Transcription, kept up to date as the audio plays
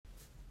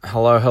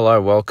Hello.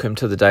 Welcome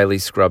to the Daily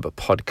Scrub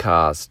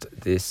podcast.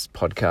 This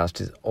podcast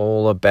is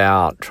all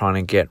about trying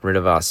to get rid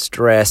of our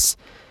stress,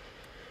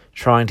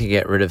 trying to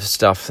get rid of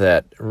stuff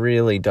that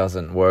really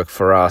doesn't work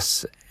for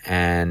us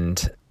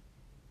and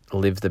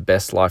live the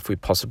best life we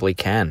possibly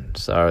can.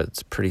 So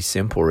it's pretty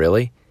simple,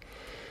 really.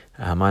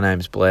 My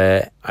name's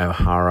Blair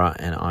O'Hara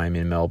and I'm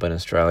in Melbourne,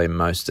 Australia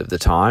most of the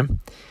time.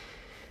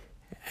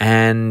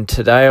 And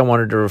today I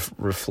wanted to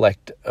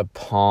reflect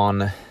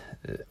upon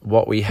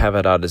what we have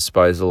at our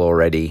disposal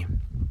already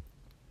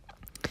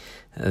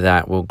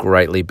that will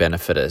greatly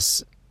benefit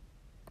us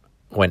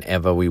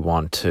whenever we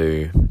want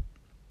to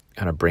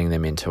kind of bring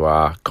them into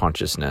our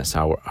consciousness,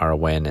 our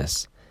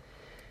awareness.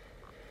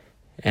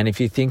 And if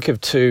you think of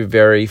two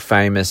very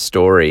famous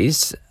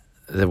stories,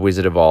 The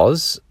Wizard of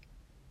Oz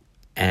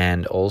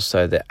and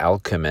also The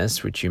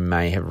Alchemist, which you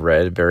may have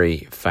read, a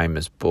very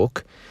famous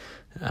book,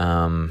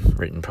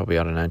 written probably,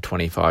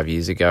 25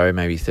 years ago,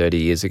 maybe 30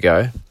 years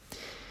ago.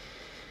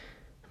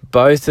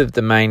 Both of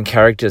the main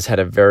characters had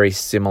a very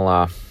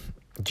similar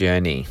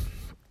journey.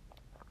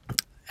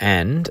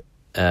 And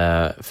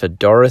for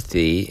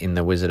Dorothy in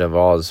The Wizard of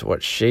Oz,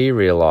 what she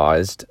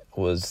realized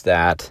was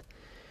that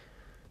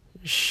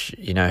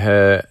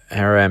her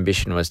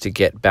ambition was to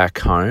get back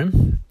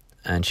home,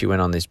 and she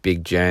went on this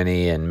big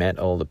journey and met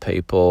all the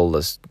people,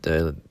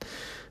 the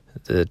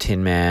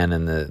Tin Man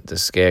and the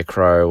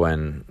Scarecrow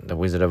and the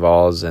Wizard of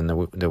Oz and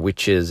the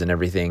witches and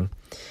everything.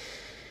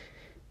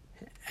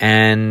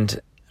 And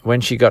when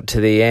she got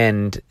to the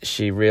end,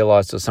 she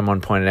realized, or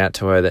someone pointed out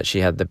to her, that she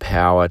had the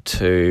power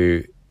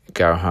to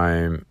go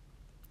home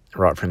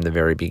right from the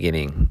very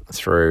beginning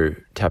through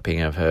tapping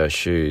of her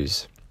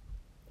shoes.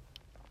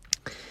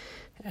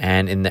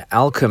 And in The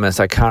Alchemist,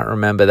 I can't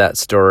remember that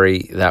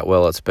story that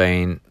well. It's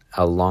been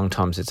a long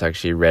time since I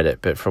actually read it.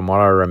 But from what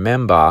I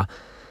remember,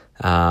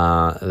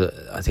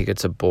 I think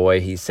it's a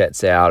boy, he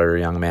sets out, or a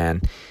young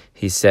man,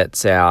 he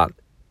sets out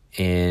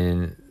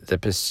in the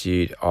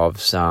pursuit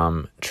of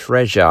some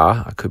treasure.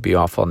 I could be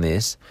off on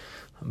this,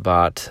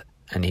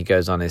 and he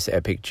goes on this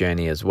epic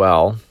journey as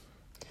well,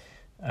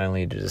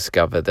 only to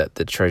discover that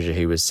the treasure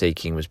he was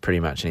seeking was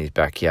pretty much in his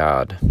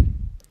backyard.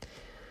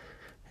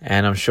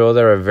 And I'm sure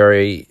there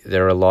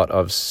are a lot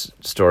of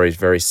stories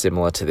very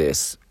similar to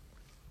this.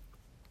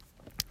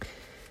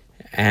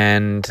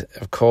 And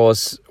of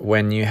course,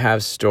 when you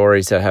have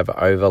stories that have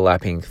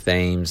overlapping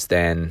themes,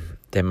 then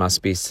there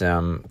must be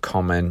some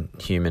common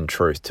human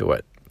truth to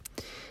it.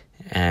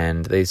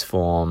 And these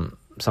form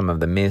some of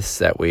the myths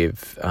that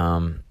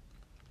that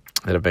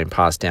have been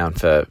passed down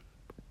for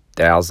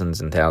thousands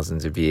and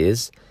thousands of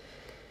years.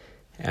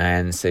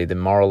 And see, the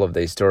moral of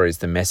these stories,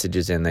 the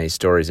messages in these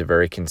stories are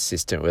very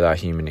consistent with our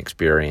human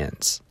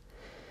experience.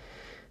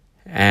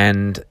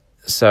 And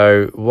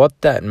so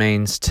what that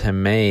means to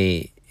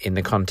me in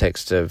the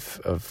context of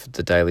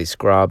the Daily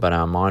Scrub and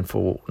our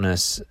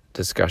mindfulness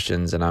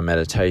discussions and our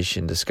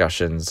meditation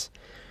discussions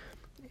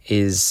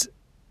is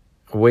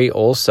we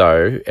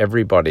also,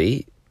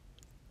 everybody,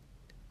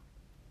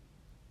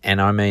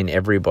 and I mean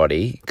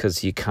everybody,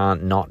 because you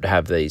can't not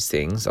have these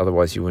things,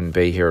 otherwise you wouldn't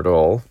be here at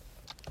all.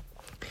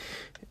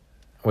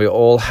 We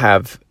all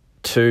have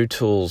two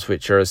tools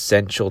which are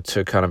essential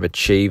to kind of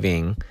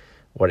achieving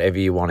whatever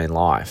you want in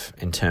life,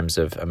 in terms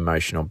of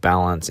emotional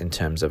balance, in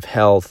terms of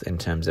health, in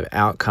terms of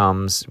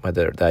outcomes,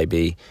 whether they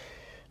be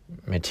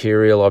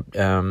material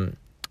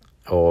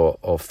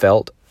or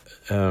felt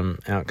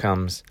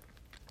outcomes.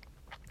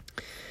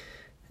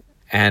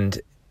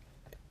 And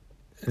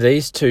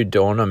these two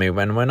dawned on me.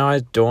 When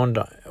they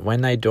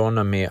dawned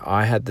on me,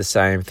 I had the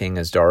same thing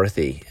as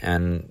Dorothy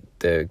and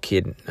the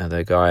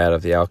guy out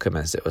of The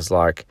Alchemist. It was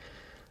like,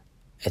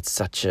 it's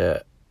such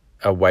a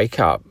wake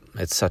up.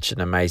 It's such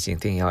an amazing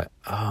thing. You're like,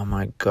 oh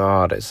my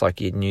God, it's like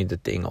you knew the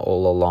thing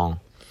all along.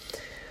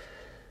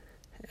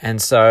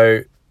 And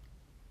so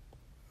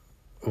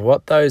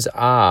what those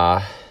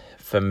are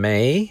for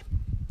me,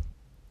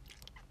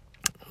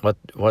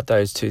 what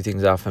those two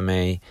things are for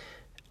me,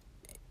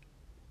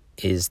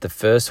 is the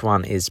first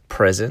one is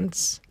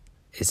presence,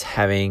 is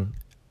having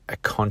a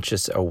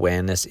conscious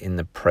awareness in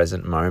the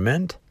present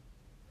moment.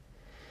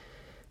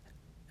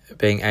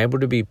 Being able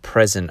to be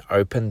present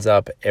opens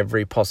up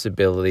every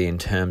possibility in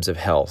terms of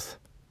health,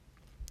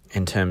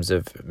 in terms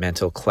of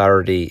mental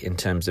clarity, in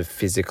terms of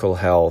physical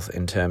health,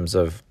 in terms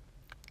of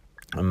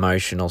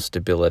emotional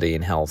stability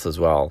and health as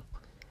well.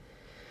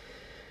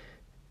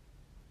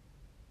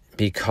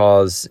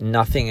 Because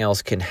nothing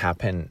else can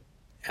happen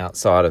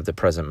outside of the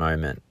present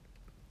moment.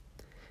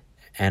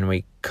 And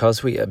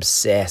because we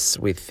obsess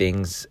with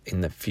things in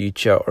the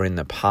future or in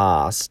the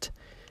past,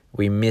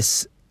 we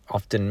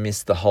often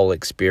miss the whole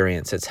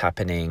experience that's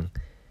happening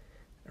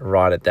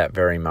right at that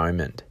very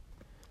moment.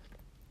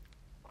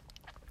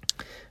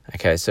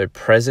 Okay, so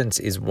presence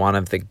is one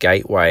of the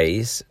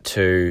gateways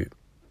to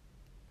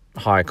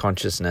higher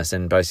consciousness,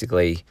 and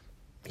basically,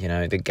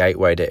 the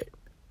gateway to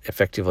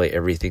effectively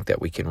everything that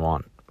we can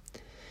want.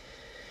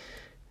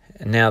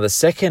 Now, the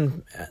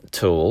second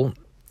tool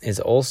is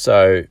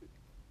also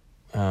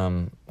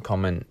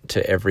common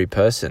to every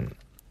person,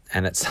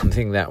 and it's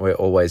something that we're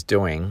always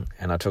doing,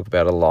 and I talk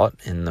about a lot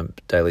in the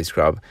Daily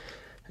Scrub,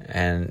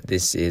 and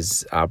this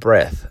is our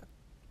breath.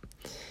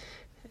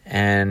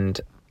 And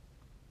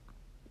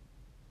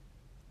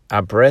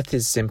our breath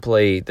is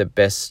simply the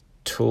best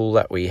tool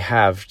that we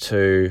have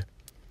to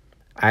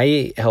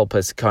help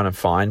us kind of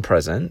find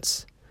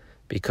presence,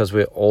 because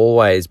we're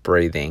always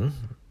breathing.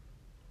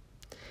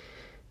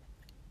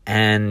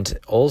 And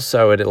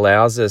also it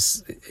allows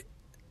us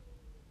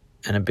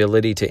an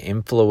ability to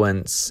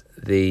influence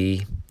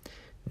the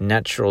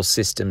natural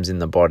systems in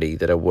the body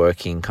that are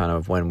working kind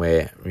of when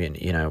we're,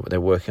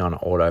 they're working on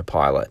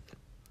autopilot.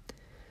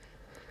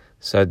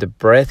 So the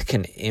breath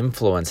can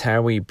influence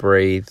how we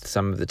breathe,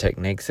 some of the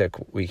techniques that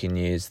we can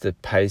use, the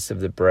pace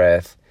of the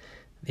breath,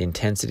 the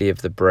intensity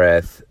of the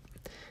breath,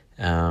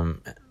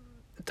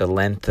 the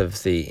length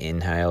of the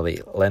inhale,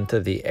 the length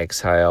of the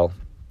exhale,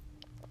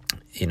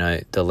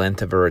 the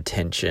length of a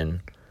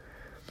retention.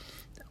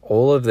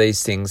 All of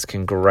these things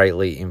can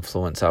greatly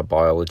influence our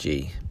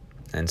biology,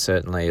 and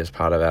certainly as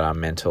part of our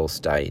mental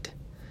state.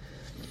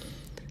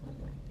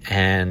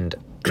 And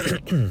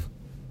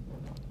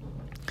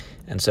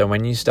and so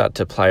when you start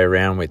to play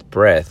around with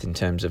breath in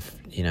terms of,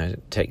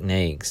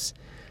 techniques,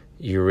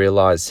 you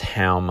realize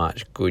how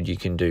much good you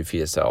can do for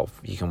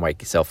yourself. You can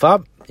wake yourself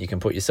up. You can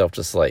put yourself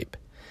to sleep.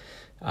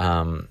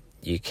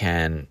 You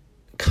can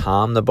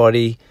calm the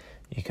body.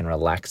 You can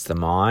relax the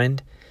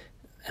mind.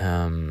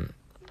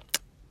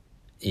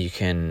 You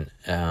can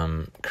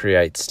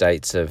create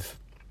states of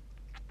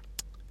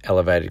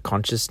elevated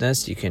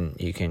consciousness. You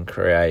can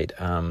create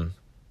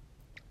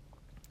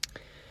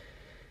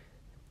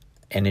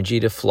energy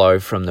to flow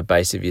from the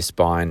base of your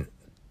spine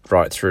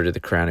right through to the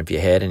crown of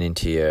your head and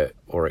into your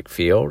auric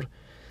field.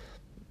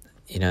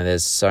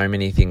 There's so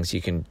many things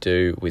you can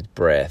do with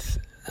breath.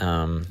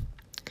 And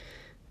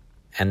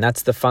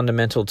that's the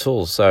fundamental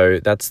tool.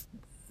 So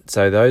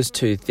those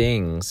two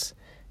things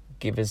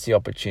give us the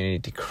opportunity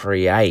to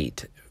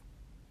create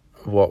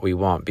what we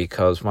want,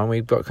 because when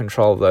we've got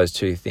control of those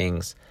two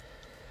things,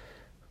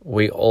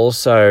 we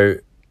also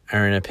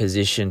are in a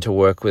position to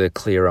work with a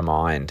clearer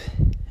mind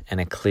and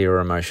a clearer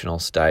emotional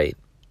state.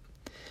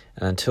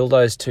 And until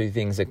those two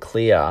things are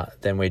clear,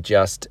 then we're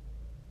just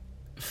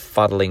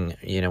fuddling,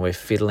 we're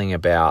fiddling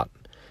about,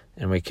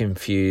 and we're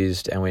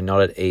confused, and we're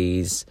not at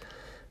ease,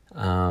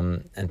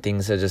 and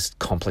things are just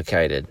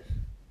complicated.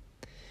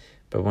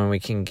 But when we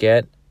can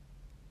get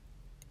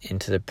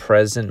into the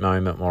present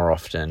moment more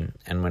often,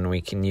 and when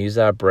we can use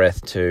our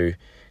breath to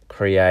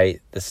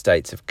create the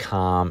states of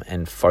calm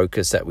and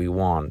focus that we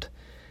want,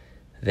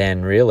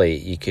 then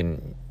really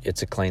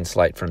it's a clean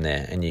slate from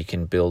there, and you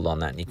can build on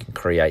that, and you can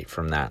create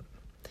from that.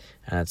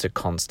 And it's a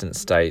constant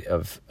state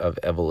of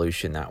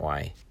evolution that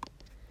way.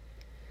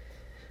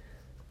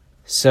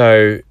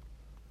 So,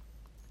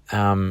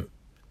 and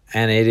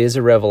it is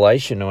a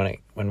revelation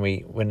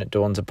when it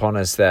dawns upon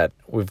us that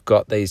we've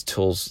got these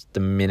tools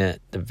the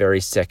very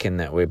second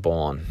that we're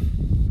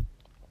born.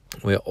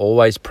 We're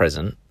always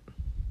present.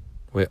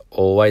 We're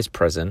always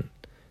present.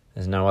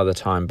 There's no other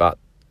time but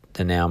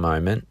the now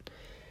moment.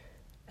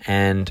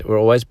 And we're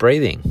always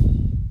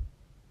breathing.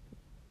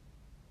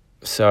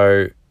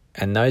 So,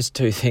 and those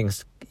two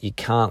things, you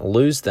can't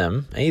lose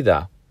them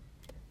either.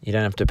 You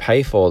don't have to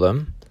pay for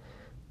them.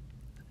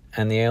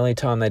 And the only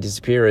time they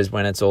disappear is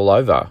when it's all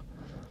over.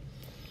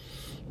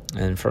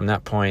 And from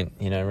that point,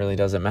 it really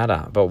doesn't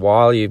matter. But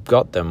while you've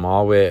got them,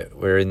 while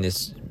we're in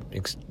this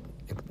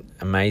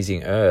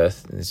amazing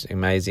earth, this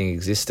amazing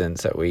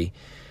existence that we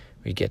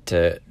get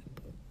to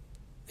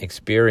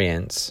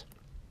experience,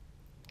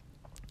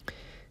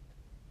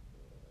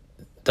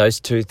 those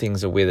two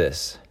things are with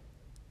us.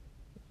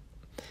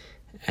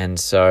 And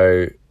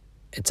so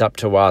it's up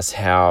to us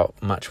how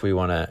much we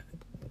want to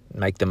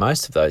make the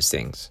most of those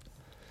things.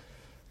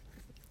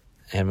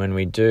 And when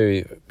we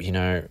do,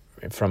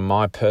 from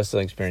my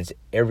personal experience,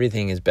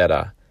 everything is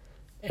better.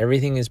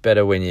 Everything is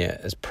better when you're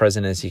as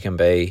present as you can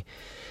be.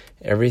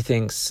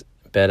 Everything's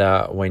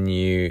better when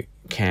you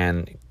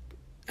can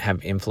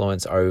have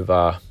influence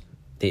over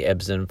the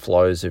ebbs and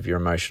flows of your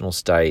emotional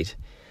state,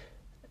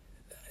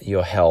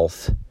 your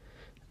health,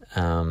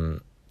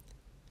 in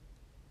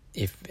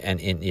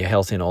your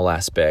health in all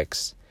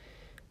aspects.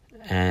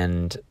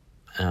 And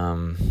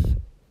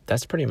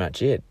that's pretty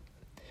much it.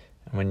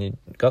 When you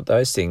got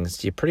those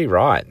things, you're pretty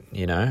right.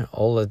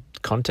 All the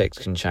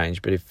context can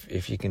change, but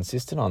if you're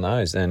consistent on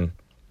those, then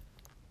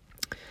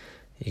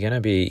you're going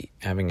to be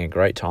having a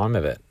great time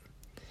of it.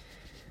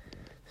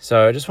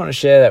 So I just want to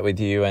share that with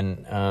you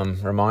and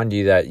remind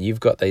you that you've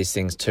got these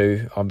things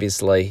too.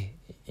 Obviously,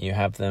 you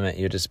have them at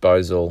your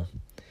disposal.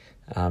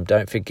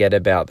 Don't forget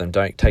about them.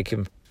 Don't take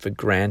them for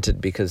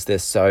granted because they're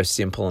so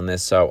simple and they're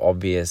so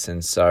obvious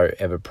and so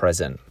ever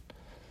present.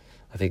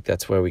 I think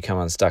that's where we come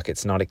unstuck.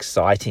 It's not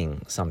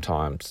exciting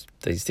sometimes.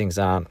 These things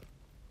aren't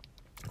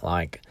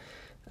like,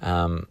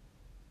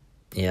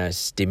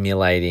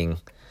 stimulating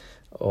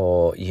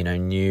or,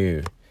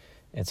 new.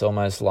 It's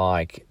almost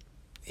like,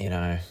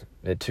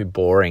 they're too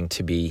boring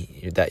to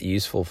be that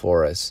useful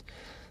for us.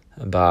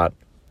 But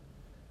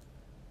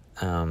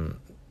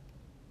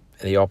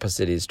the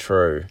opposite is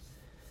true.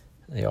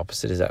 The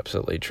opposite is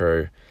absolutely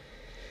true.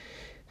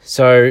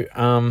 So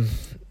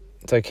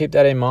keep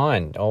that in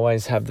mind.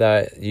 Always have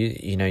that.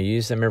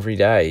 Use them every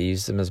day.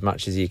 Use them as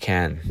much as you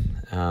can.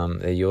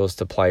 They're yours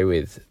to play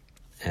with,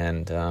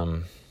 and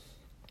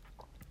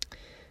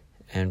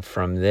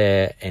from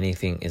there,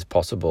 anything is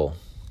possible.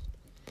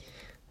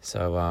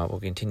 So we'll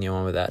continue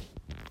on with that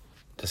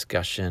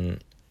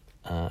discussion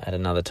at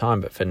another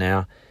time. But for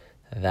now,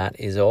 that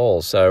is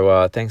all.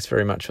 So thanks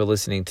very much for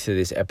listening to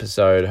this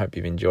episode. Hope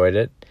you've enjoyed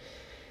it.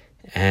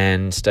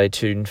 And stay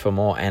tuned for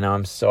more. And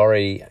I'm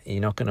sorry,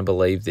 you're not going to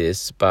believe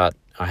this, but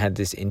I had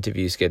this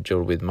interview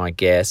scheduled with my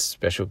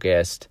special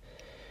guest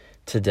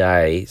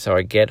today. So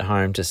I get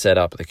home to set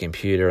up the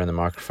computer and the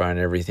microphone and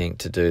everything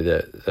to do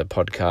the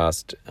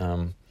podcast.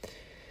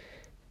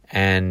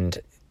 And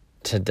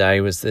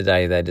today was the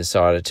day they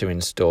decided to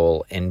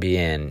install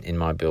NBN in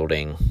my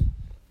building.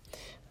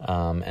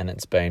 And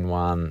it's been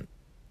one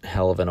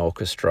hell of an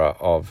orchestra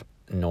of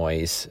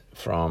noise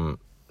from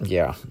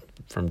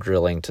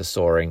drilling to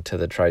sawing to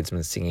the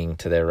tradesmen singing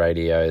to their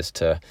radios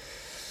to,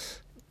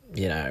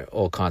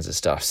 all kinds of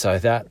stuff. So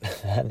that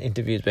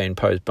interview's been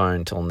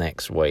postponed till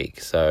next week.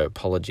 So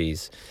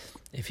apologies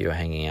if you were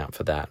hanging out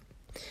for that.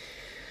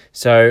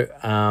 So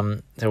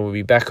we'll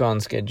be back on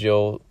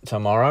schedule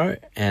tomorrow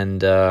and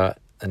the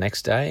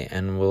next day,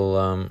 and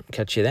we'll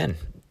catch you then.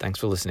 Thanks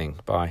for listening.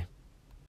 Bye.